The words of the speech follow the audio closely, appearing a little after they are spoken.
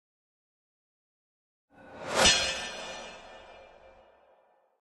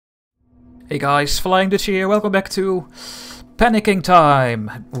Hey guys, Flying Dutch here, welcome back to Panicking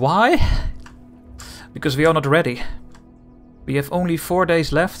Time. Why? Because we are not ready. We have only 4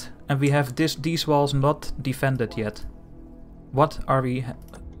 days left and we have these walls not defended yet. What are we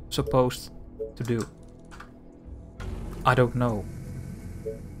supposed to do? I don't know.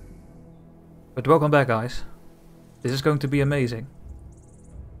 But welcome back guys. This is going to be amazing.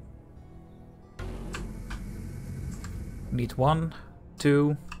 Need 1,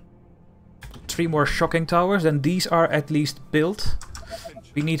 2, 3 more shocking towers, and these are at least built.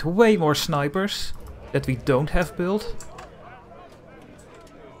 We need way more snipers that we don't have built.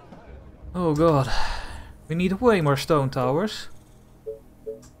 Oh god. We need way more stone towers.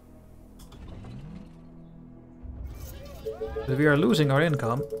 But we are losing our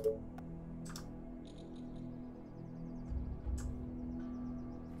income.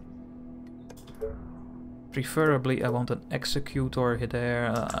 Preferably I want an executor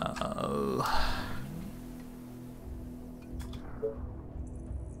there.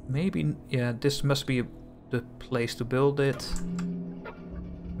 Maybe, yeah, this must be the place to build it.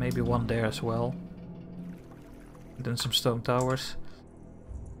 Maybe one there as well. And then some stone towers.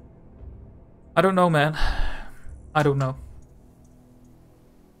 I don't know, man. I don't know.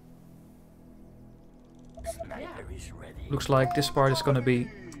 Looks like this part is gonna be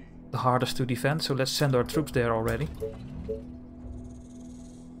the hardest to defend, so let's send our troops there already.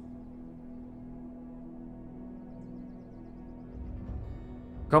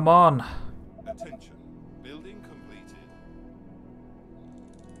 Come on! Attention. Building completed.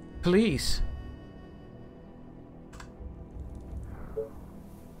 Please!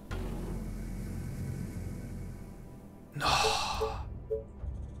 No!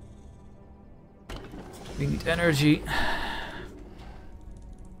 We need energy.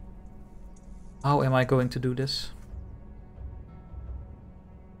 How am I going to do this?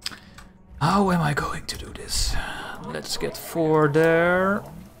 How am I going to do this? Let's get 4 there.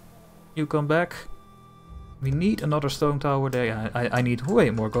 You come back. We need another stone tower there. Yeah, I need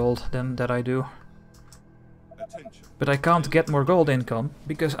way more gold than that I do. But I can't get more gold income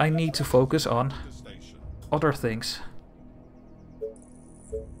because I need to focus on other things.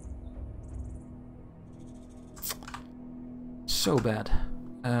 So bad.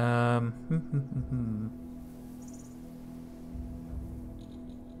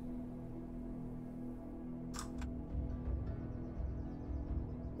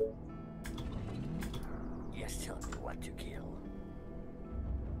 Yes, tell me what to kill.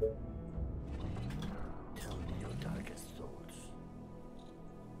 Tell me your darkest thoughts.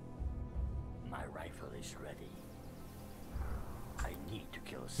 My rifle is ready. I need to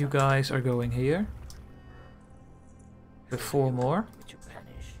kill You guys are going here. With 4 more.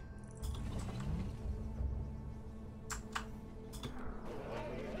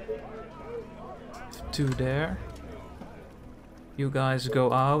 2 there. You guys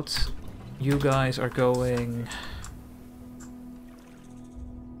go out. You guys are going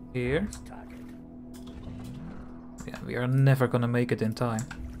here. Yeah, we are never gonna make it in time.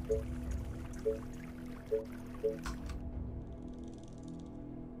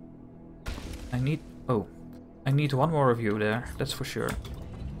 I need 1 more of you there, that's for sure.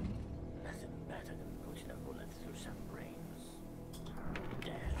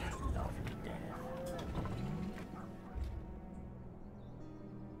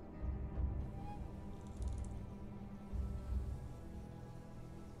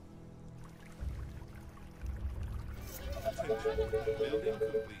 Building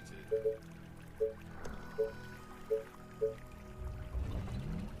completed.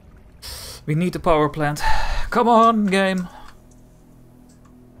 We need the power plant. Come on, game.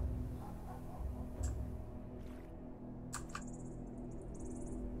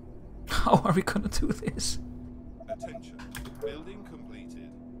 How are we gonna do this? Attention. Building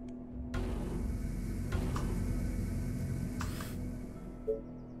completed.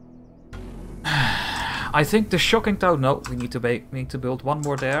 I think the shocking tower. No, we need to build 1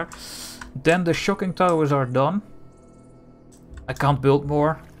 more there. Then the shocking towers are done. I can't build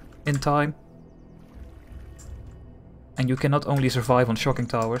more in time. And you cannot only survive on shocking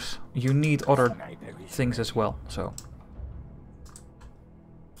towers. You need other things as well. So.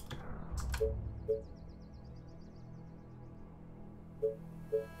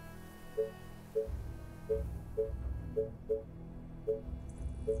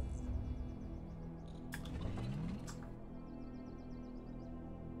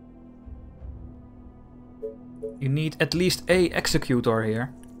 You need at least a executor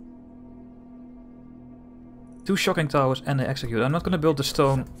here. 2 shocking towers and an executor. I'm not gonna build the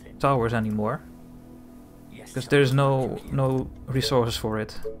stone towers anymore. Because there's no resources for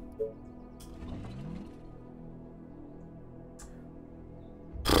it.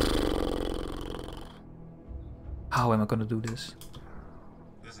 How am I gonna do this?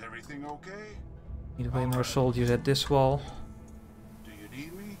 Is everything okay? Need way more soldiers at this wall. Do you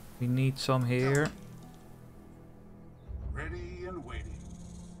need me? We need some here. Ready and waiting.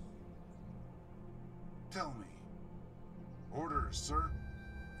 Tell me. Orders, sir.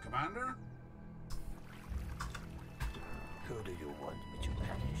 Commander? Who do you want me to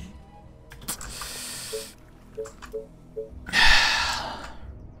punish?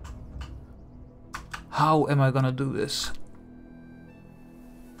 How am I gonna do this?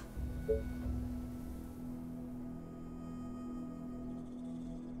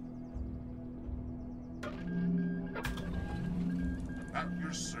 At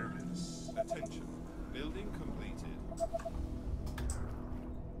your service. Attention. Building completed.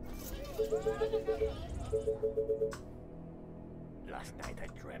 Last night I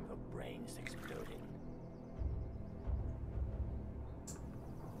dreamt of brains exploding.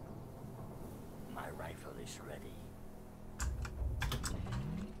 My rifle is ready.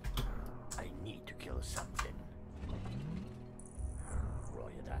 I need to kill something.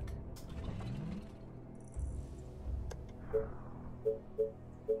 Roger that.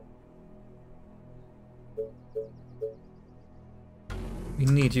 We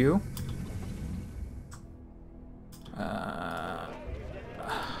need you.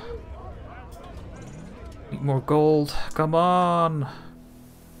 Need more gold. Come on.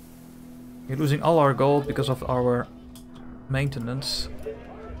 We're losing all our gold because of our maintenance.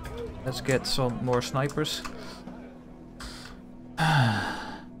 Let's get some more snipers.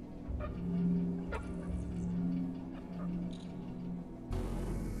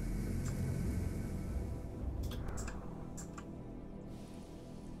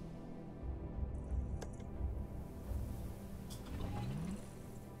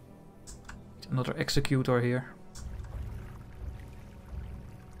 Another executor here.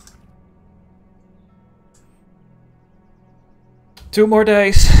 Two more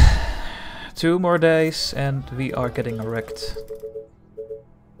days. 2 more days and we are getting wrecked.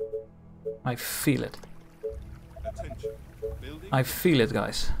 I feel it. Attention. Building. I feel it,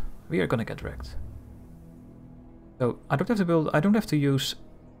 guys. We are gonna get wrecked. So I don't have to build. I don't have to use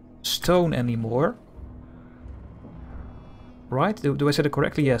stone anymore. Right? Do I say it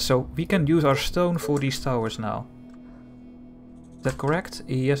correctly? Yes. So we can use our stone for these towers now. Is that correct?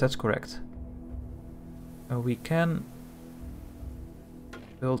 Yes, that's correct. We can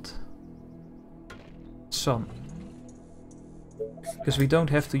build some. Because we don't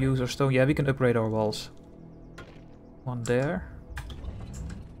have to use our stone. Yeah, we can upgrade our walls. One there.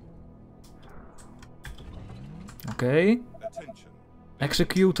 Okay. Attention.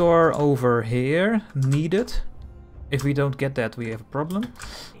 Executor over here. Needed. If we don't get that, we have a problem.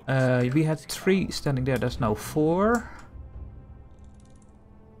 We had 3 standing there. That's now 4.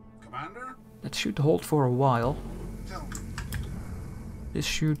 Commander? That should hold for a while. Tell me. This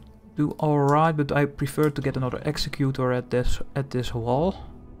should do alright, but I prefer to get another executor at this wall.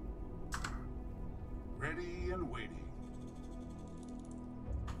 Ready and waiting.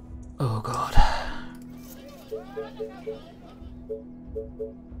 Oh god.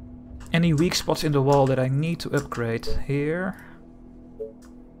 Any weak spots in the wall that I need to upgrade here?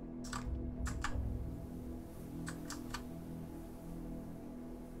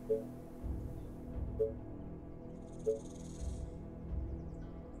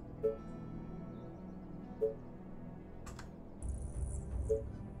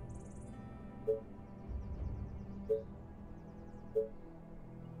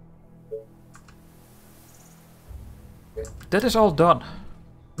 That is all done.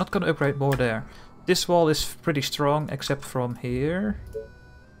 Not gonna upgrade more there. This wall is pretty strong except from here.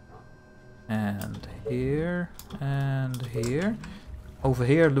 And here. And here. Over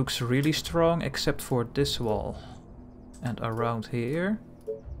here looks really strong except for this wall. And around here.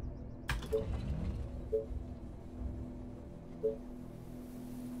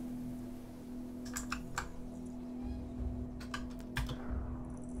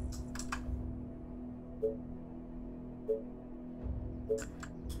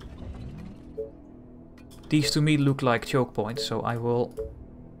 These to me look like choke points, so I will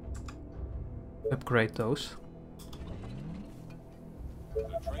upgrade those. The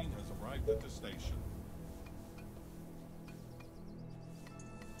train has arrived at the station.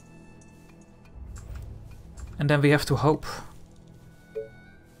 And then we have to hope.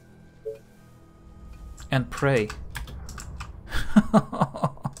 And pray.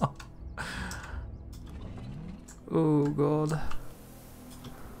 Oh god.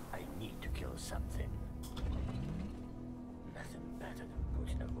 I need to kill something. Nothing better than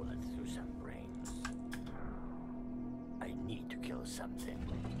putting a bullet through some brains. I need to kill something.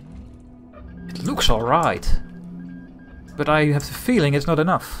 It looks alright. But I have the feeling it's not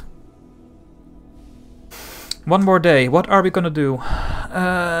enough. One more day. What are we gonna do?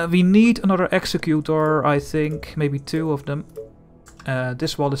 We need another executor, I think. Maybe 2 of them.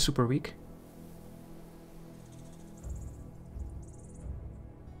 This wall is super weak.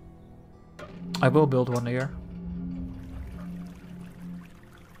 I will build one here.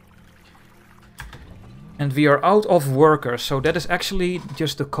 And we are out of workers, so that is actually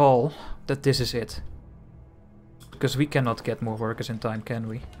just a call that this is it. Because we cannot get more workers in time, can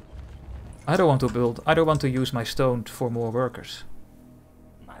we? I don't want to build, I don't want to use my stone for more workers.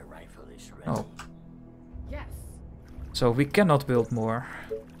 My rifle is ready. Oh. Yes. So we cannot build more.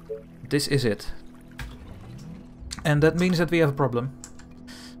 This is it. And that means that we have a problem.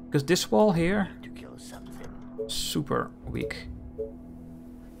 Because this wall here, To kill something. super weak.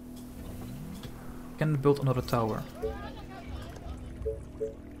 Can build another tower.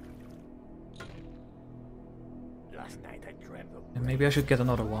 Last night I dreamt of And maybe I should get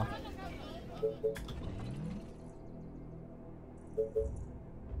another one.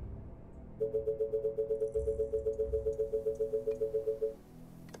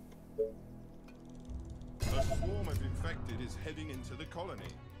 A swarm of infected is heading into the colony.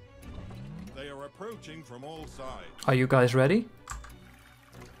 They are approaching from all sides. Are you guys ready?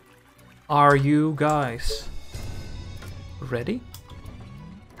 Are you guys ready?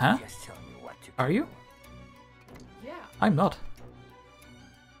 Huh? Just tell me what to Are you? Yeah. I'm not.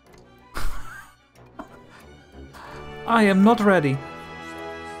 I am not ready.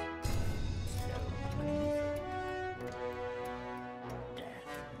 Death,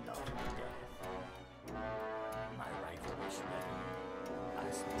 not death. My rifle is ready.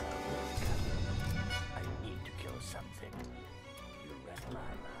 As I need to kill something. You read my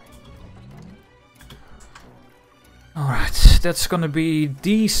mind. Alright, that's gonna be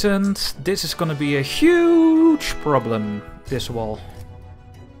decent. This is gonna be a huge problem, this wall.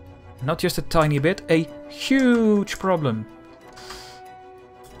 Not just a tiny bit, a huge problem.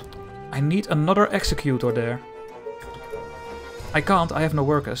 I need another executor there. I can't, I have no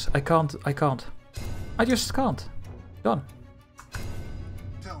workers. I can't. I just can't. Done.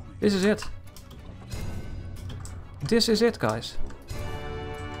 Tell me. This is it. This is it, guys.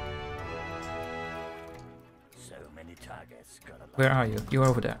 So many targets. Gotta love Where are you? You're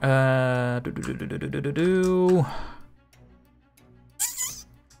over there. Do.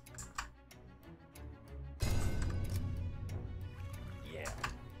 Yeah.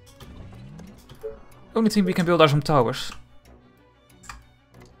 Only thing we can build are some towers.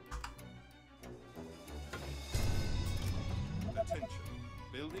 Attention.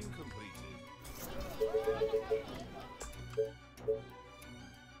 Building completed. Train has arrived at the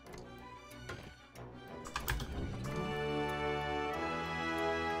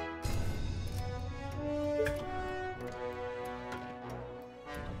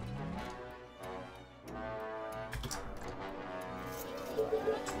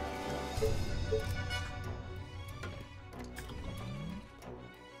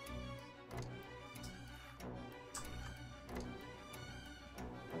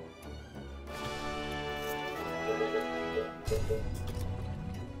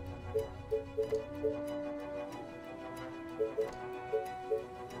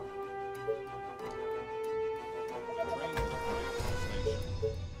station.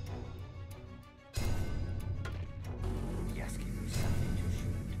 Just give me something to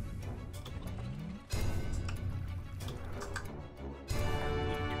shoot. I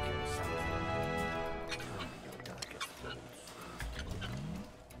need to kill something. Your darkest thoughts.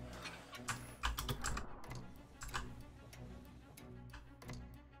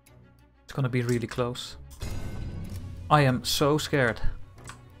 It's gonna be really close. I am so scared.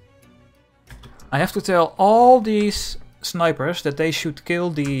 I have to tell all these snipers that they should kill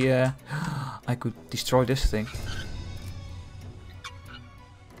the... I could destroy this thing.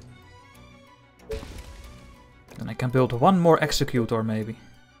 Then I can build one more executor maybe.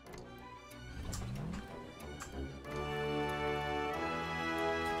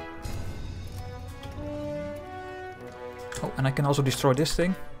 Oh, and I can also destroy this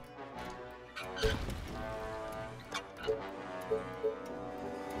thing.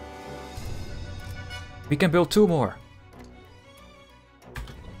 We can build 2 more.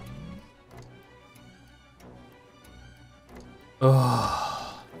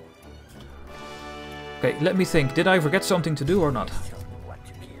 Oh. Okay, let me think. Did I forget something to do or not? Tell me what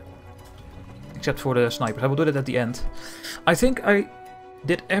to kill. Except for the snipers. I will do that at the end. I think I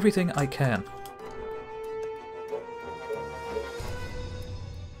did everything I can.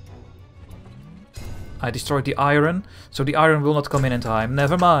 I destroyed the iron, so the iron will not come in time.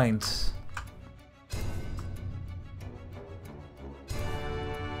 Never mind.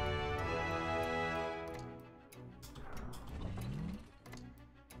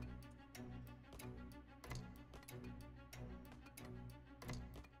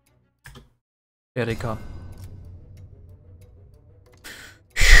 There they come.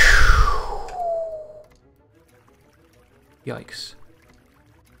 Yikes.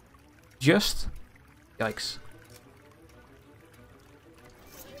 Just yikes.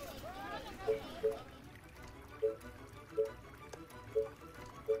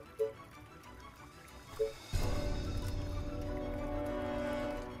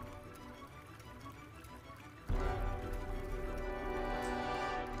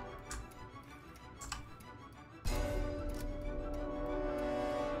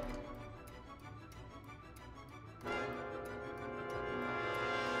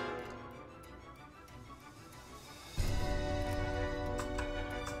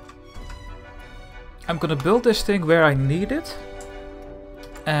 I'm gonna build this thing where I need it.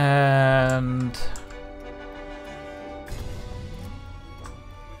 And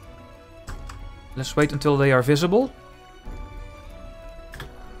let's wait until they are visible.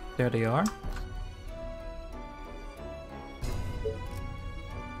 There they are.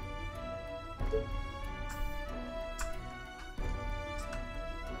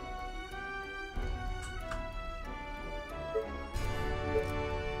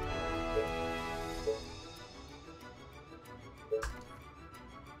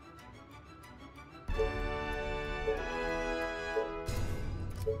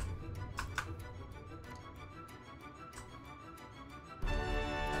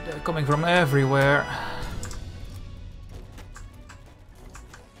 They're coming from everywhere.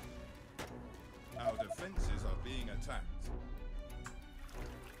 Our defenses are being attacked.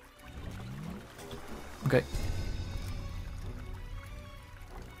 Okay.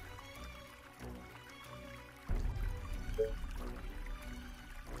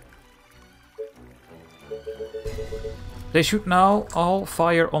 They should now all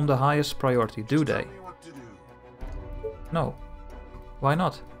fire on the highest priority, do they? Tell me what to do. No. Why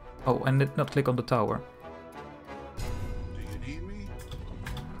not? Oh, and did not click on the tower. Do you need me?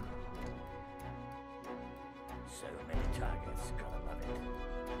 So many targets, gotta love it.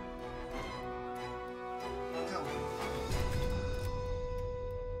 Tell me.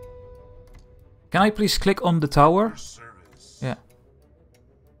 Can I please click on the tower? Your service. Yeah.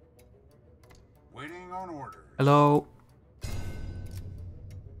 Waiting on order. Hello.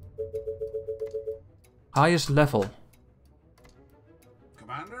 Highest level.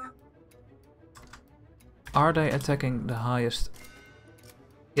 Commander? Are they attacking the highest?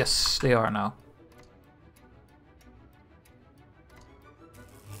 Yes, they are now.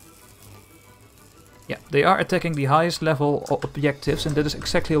 Yeah, they are attacking the highest level of objectives, and that is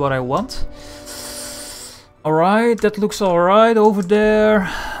exactly what I want. Alright, that looks alright over there.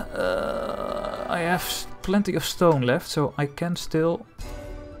 I have plenty of stone left, so I can still...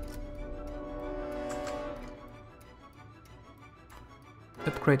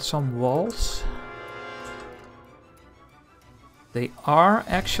 upgrade some walls. They are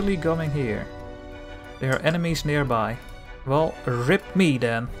actually coming here. There are enemies nearby. Well, rip me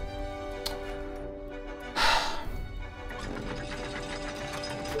then.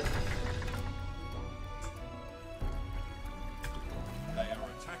 They are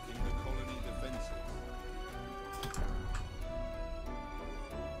attacking the colony defenses.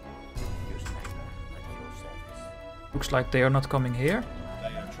 Use neighbor at your service. Looks like they are not coming here. They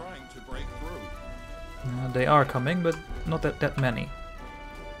are trying to break through. They are coming, but not that many.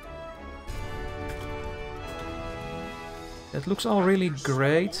 That looks all really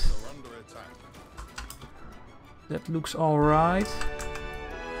great. Strongholds are under attack. That looks alright.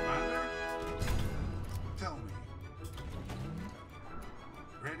 Commander? Tell me.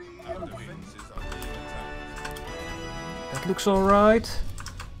 Ready and defenses are being attacked. That looks alright.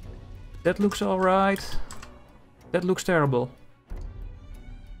 That looks alright. That looks terrible.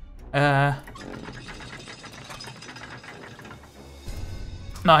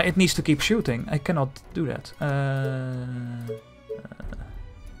 No, it needs to keep shooting. I cannot do that.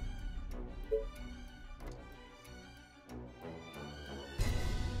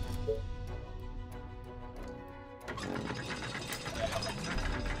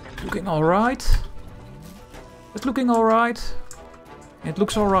 Looking alright. It's looking alright. It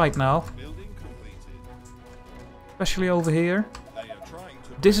looks alright now. Building completed. Especially over here. They are trying to.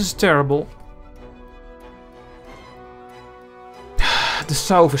 This is terrible. The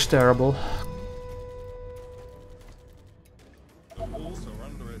south is terrible. The walls are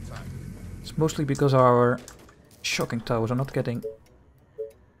under attack. It's mostly because our shocking towers are not getting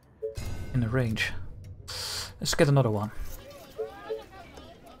in the range. Let's get another one.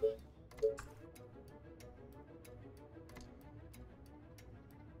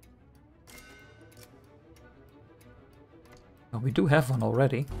 Well, we do have one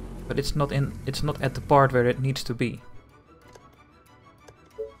already. But it's not in. It's not at the part where it needs to be.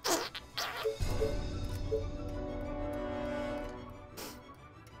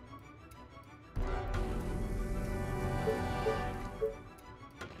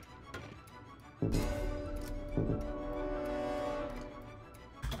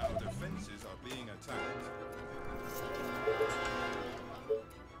 Our defenses are being attacked.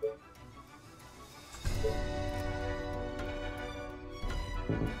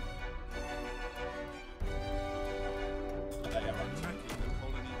 They are attacking the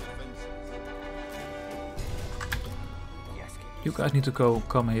colony defenses. Yes, You guys need to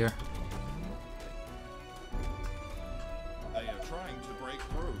come here. They are trying to break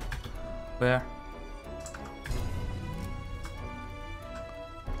through. Where?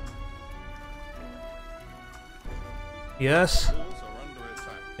 Yes, Walls are under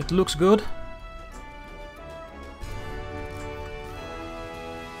attack. it looks good.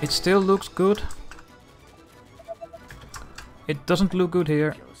 It still looks good. It doesn't look good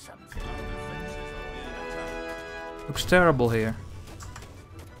here. kill something. Our defenses are being attacked. Looks terrible here.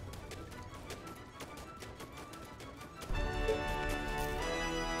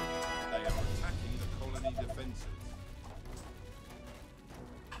 They are attacking the colony defenses.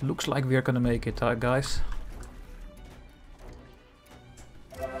 Looks like we're gonna make it, guys.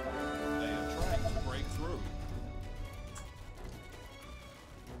 They are trying to break through.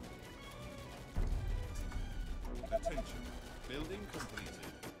 Attention. Building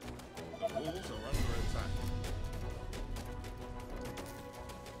completed. The walls are under attack.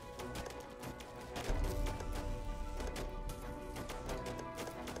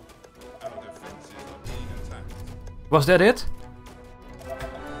 Our defenses are being attacked. Was that it?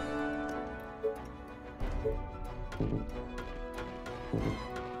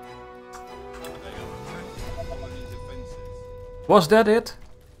 They are attacking the colony defenses. Was that it?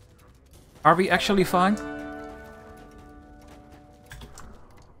 Are we actually fine?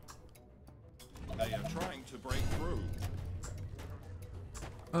 They are trying to break through.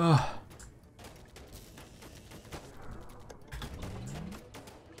 Ugh.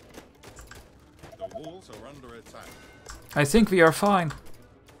 The walls are under attack. I think we are fine.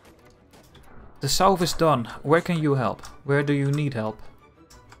 The south is done. Where can you help? Where do you need help?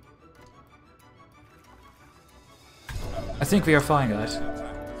 I think we are fine, guys. Attacked.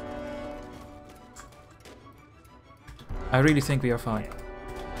 I really think we are fine.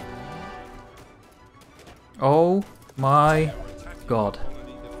 Oh my They are attacking god. the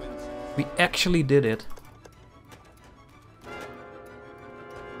colony defenses. We actually did it.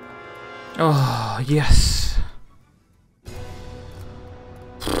 Oh, yes.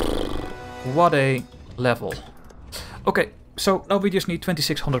 What a level. Okay, so now we just need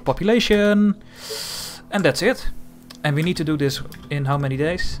 2600 population. And that's it. And we need to do this in how many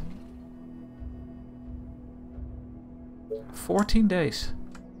days? 14 days.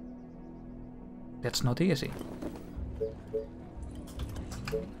 That's not easy.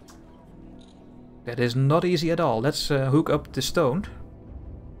 That is not easy at all. Let's hook up the stone.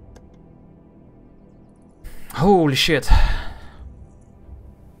 Holy shit.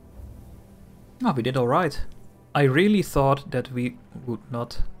 Oh, we did alright. I really thought that we would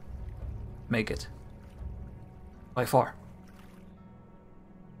not make it. By far.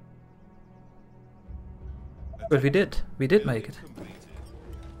 But we did. We did make it. Completed.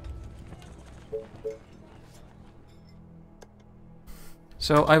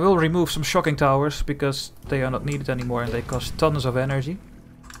 So I will remove some shocking towers because they are not needed anymore and they cost tons of energy.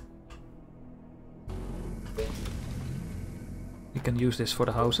 We can use this for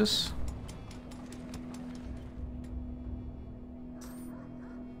the houses.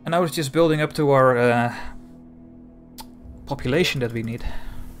 And now it's just building up to our population that we need.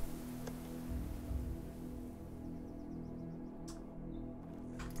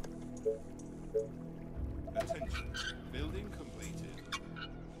 Attention. Building completed.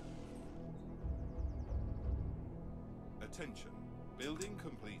 Attention. Building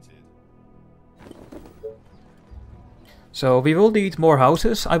completed. So we will need more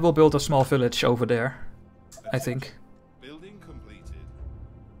houses. I will build a small village over there, I think. Building completed.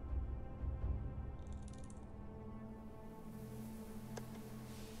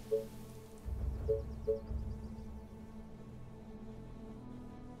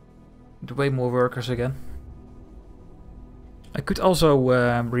 Need way more workers again. I could also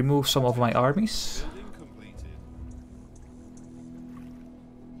remove some of my armies. Building completed.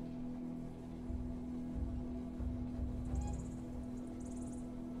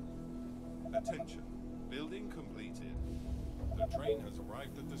 Attention. Building completed. The train has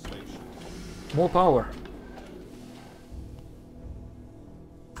arrived at the station. More power.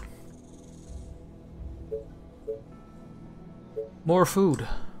 More food.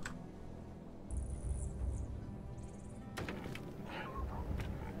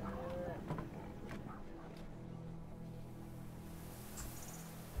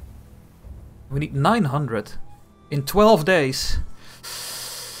 We need 900 in 12 days.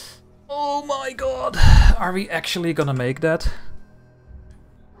 Oh my god. Are we actually gonna make that?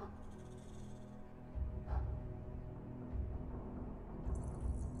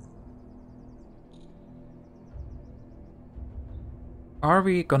 Are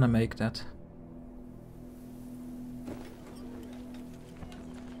we gonna make that?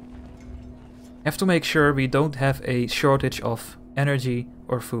 Have to make sure we don't have a shortage of energy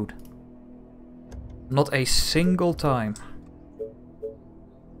or food. Not a single time.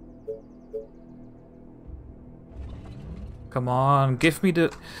 Come on, give me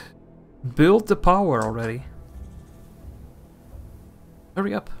the... Build the power already.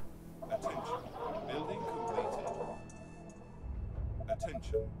 Hurry up. Attention. Building completed.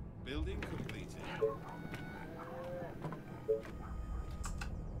 Attention. Building completed.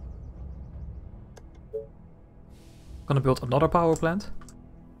 Gonna build another power plant.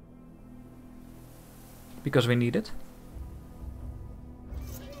 Because we need it.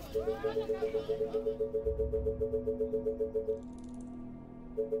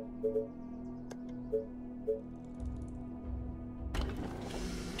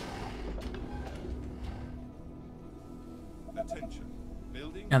 Attention.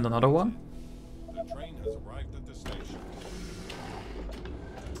 Building And another one. completed. The train has arrived at the station.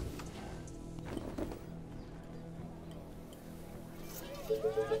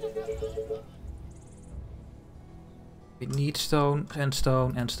 We need stone and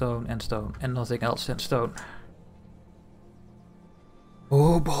stone and stone and stone and nothing else than stone.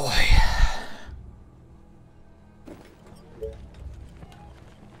 Oh boy.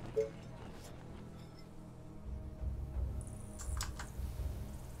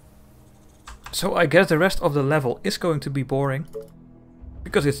 So I guess the rest of the level is going to be boring,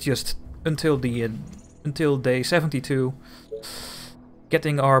 because it's just until the until day 72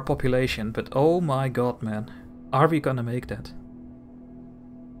 getting our population. But oh my god, man, are we gonna make that?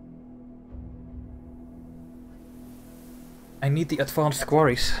 I need the advanced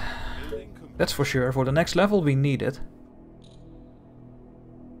quarries. That's for sure. For the next level we need it.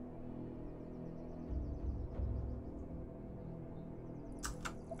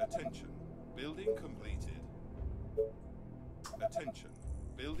 Attention. Building completed. Attention.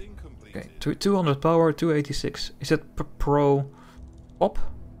 Building completed. Okay, 200 power, 286. Is it pro pop?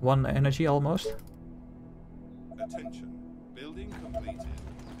 1 energy almost. Attention. Building completed.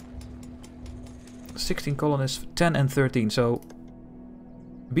 16 colonists, 10 and 13, so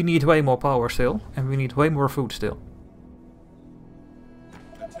we need way more power still, and we need way more food still.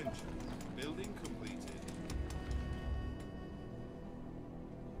 Attention. Building completed.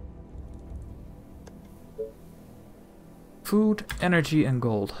 Food, energy and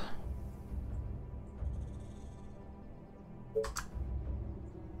gold.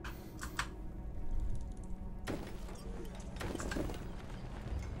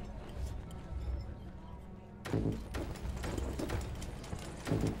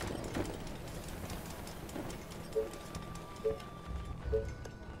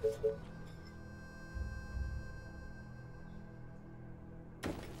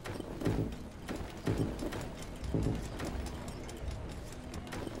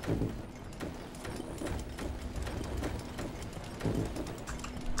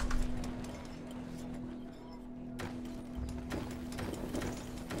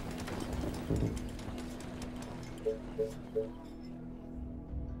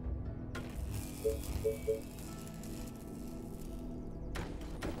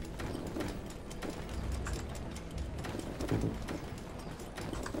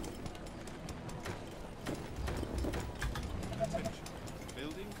 Attention.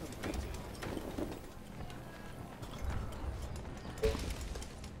 Building completed.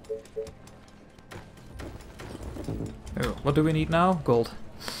 Oh, what do we need now? Gold.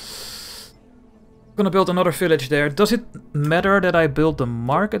 Gonna build another village there. Does it matter that I build the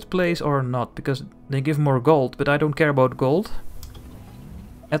marketplace or not? Because they give more gold, but I don't care about gold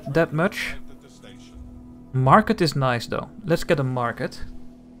at that much. Arrived at the station. Market is nice though. Let's get a market.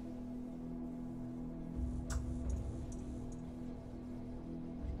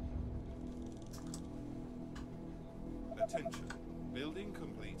 Attention. Building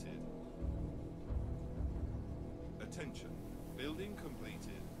completed. Attention. Building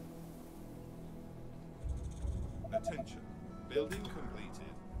completed. Attention. Building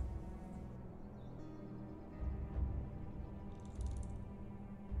completed.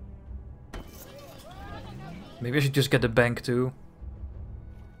 Maybe I should just get the bank too.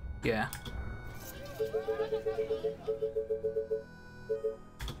 Yeah.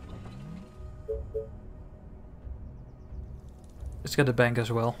 Let's get the bank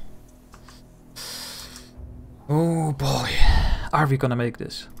as well. Oh boy. Are we gonna make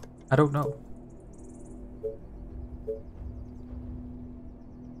this? I don't know.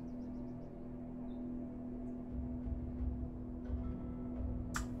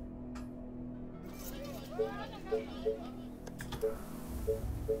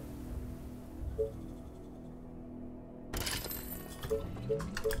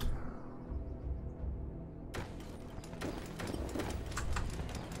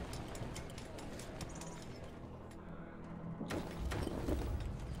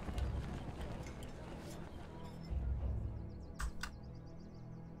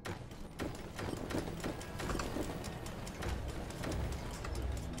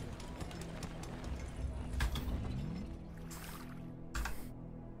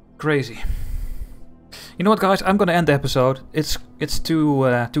 Crazy. You know what, guys? I'm gonna end the episode. It's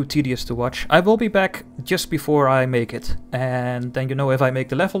too tedious to watch. I will be back just before I make it, and then you know if I make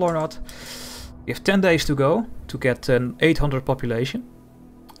the level or not. We have 10 days to go to get an 800 population,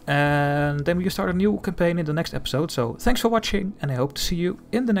 and then we start a new campaign in the next episode. So thanks for watching, and I hope to see you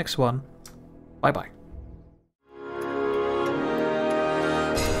in the next one. Bye bye.